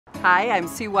Hi, I'm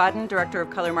Sue Wadden, Director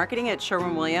of Color Marketing at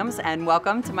Sherwin-Williams, and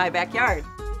welcome to my backyard.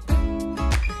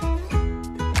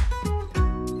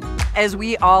 As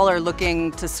we all are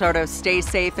looking to sort of stay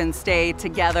safe and stay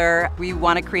together, we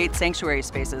want to create sanctuary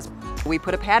spaces. We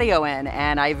put a patio in,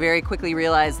 and I very quickly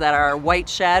realized that our white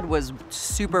shed was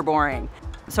super boring.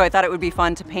 So I thought it would be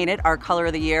fun to paint it our color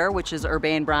of the year, which is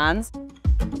Urbane Bronze.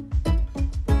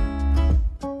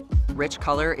 Rich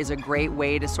color is a great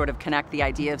way to sort of connect the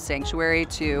idea of sanctuary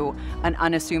to an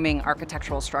unassuming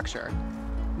architectural structure.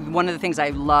 One of the things I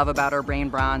love about Urbane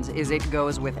Bronze is it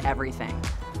goes with everything.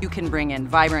 You can bring in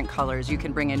vibrant colors, you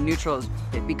can bring in neutrals,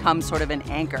 it becomes sort of an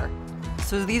anchor.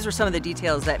 So these are some of the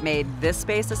details that made this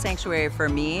space a sanctuary for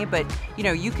me, but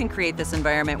you can create this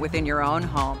environment within your own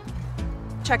home.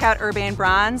 Check out Urbane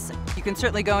Bronze. You can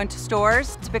certainly go into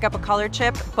stores to pick up a color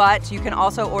chip, but you can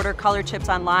also order color chips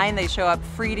online. They show up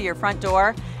free to your front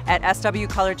door at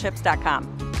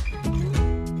swcolorchips.com.